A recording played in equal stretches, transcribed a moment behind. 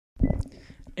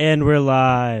And we're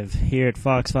live here at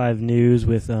Fox 5 News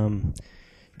with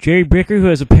Jerry Bricker, who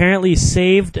has apparently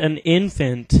saved an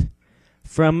infant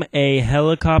from a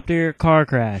helicopter car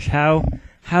crash. How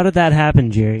did that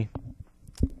happen, Jerry?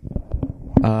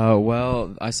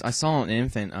 Well, I saw an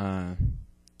infant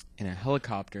in a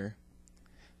helicopter,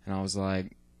 and I was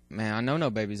like, man, I know no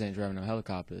babies ain't driving no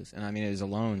helicopters. And I mean, it was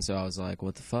alone, so I was like,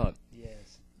 what the fuck?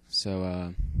 Yes.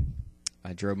 So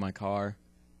I drove my car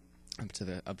up to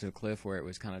the cliff where it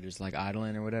was kind of just like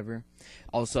idling or whatever.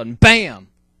 All of a sudden, bam!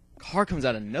 Car comes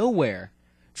out of nowhere,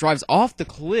 drives off the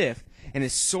cliff, and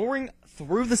is soaring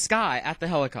through the sky at the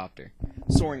helicopter.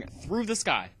 Soaring through the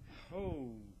sky. Oh,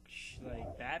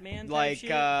 like Batman type Like shit?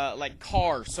 like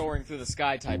car soaring through the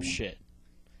sky type shit.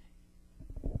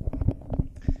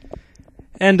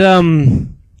 And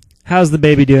how's the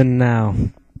baby doing now?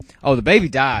 Oh, the baby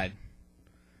died.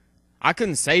 I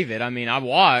couldn't save it. I mean, I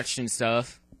watched and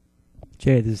stuff.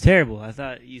 Jerry, this is terrible. I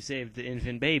thought you saved the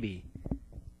infant baby.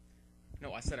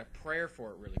 No, I said a prayer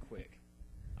for it really quick.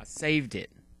 I saved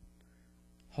it.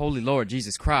 Holy Lord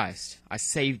Jesus Christ. I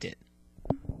saved it.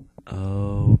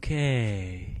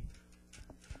 Okay.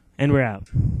 And we're out.